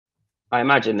I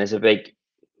imagine there's a big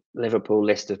Liverpool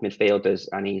list of midfielders,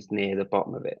 and he's near the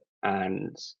bottom of it.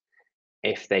 And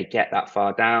if they get that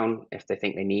far down, if they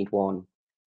think they need one,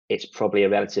 it's probably a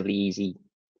relatively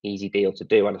easy deal to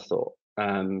do. I'd have thought.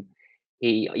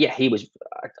 He was.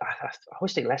 I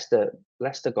always think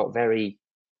Leicester got very.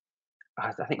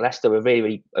 I think Leicester were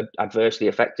really adversely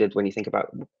affected when you think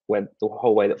about when the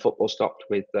whole way that football stopped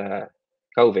with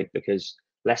COVID, because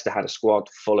Leicester had a squad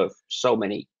full of so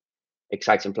many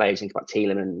exciting players. Think about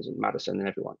Tielemans and Maddison and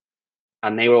everyone,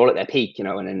 and they were all at their peak, and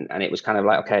it was kind of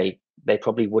like, okay, they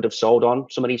probably would have sold on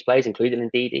some of these players, including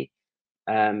Ndidi.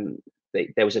 Um,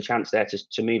 there was a chance there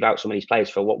to move out some of these players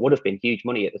for what would have been huge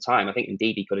money at the time. I think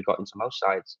Ndidi could have got into most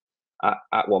sides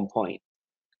at one point,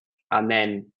 and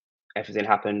then everything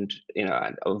happened.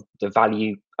 And the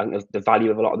value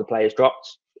of a lot of the players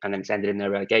dropped, and then it's ended in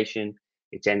their relegation.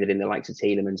 It's ended in the likes of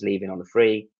Tielemans leaving on the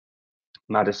free,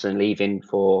 Maddison leaving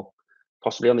for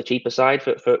possibly on the cheaper side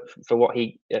for what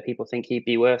people think he'd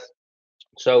be worth.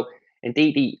 So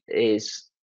Ndidi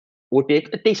would be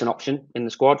a decent option in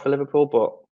the squad for Liverpool,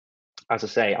 but as I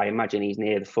say, I imagine he's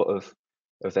near the foot of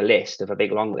the list, of a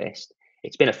big long list.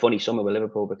 It's been a funny summer with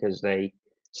Liverpool because they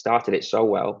started it so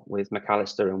well with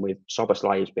McAllister and with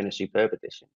Szoboszlai, who's been a superb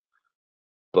addition,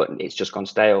 but it's just gone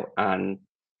stale. And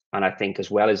I think, as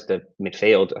well as the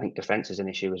midfield, I think defence is an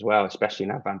issue as well, especially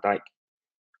now Van Dijk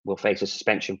will face a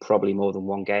suspension, probably more than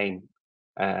one game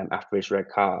after his red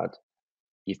card.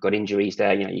 You've got injuries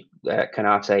there.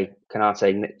 Kanate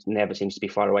never seems to be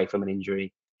far away from an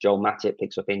injury. Joel Matip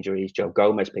picks up injuries. Joe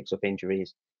Gomez picks up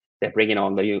injuries. They're bringing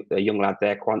on the young lad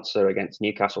there, Kwanzaa, against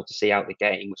Newcastle to see out the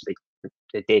game, which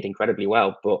they did incredibly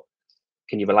well. But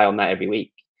can you rely on that every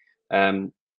week?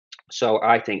 So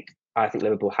I think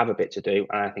Liverpool have a bit to do,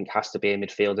 and I think it has to be a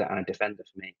midfielder and a defender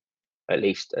for me, at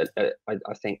least.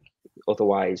 I think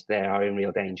otherwise they are in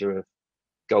real danger of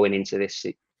going into this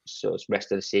sort of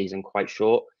rest of the season quite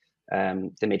short.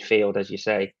 The midfield, as you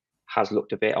say, has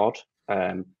looked a bit odd.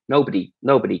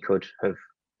 Nobody could have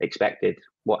expected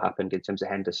what happened in terms of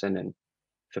Henderson and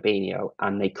Fabinho,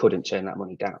 and they couldn't turn that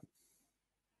money down.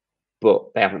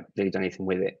 But they haven't really done anything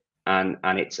with it, and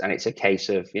it's a case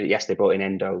of, yes, they brought in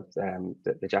Endo,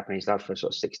 the Japanese lad, for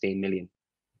sort of 16 million,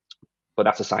 but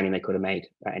that's a signing they could have made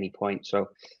at any point. So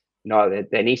no,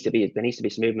 there needs to be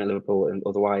some movement in Liverpool, and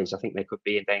otherwise I think they could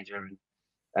be in danger.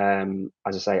 And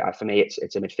as I say, for me,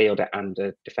 it's a midfielder and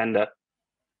a defender.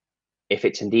 If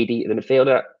it's Ndidi, the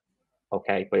midfielder,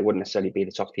 okay, but it wouldn't necessarily be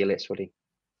the top of your list, would he?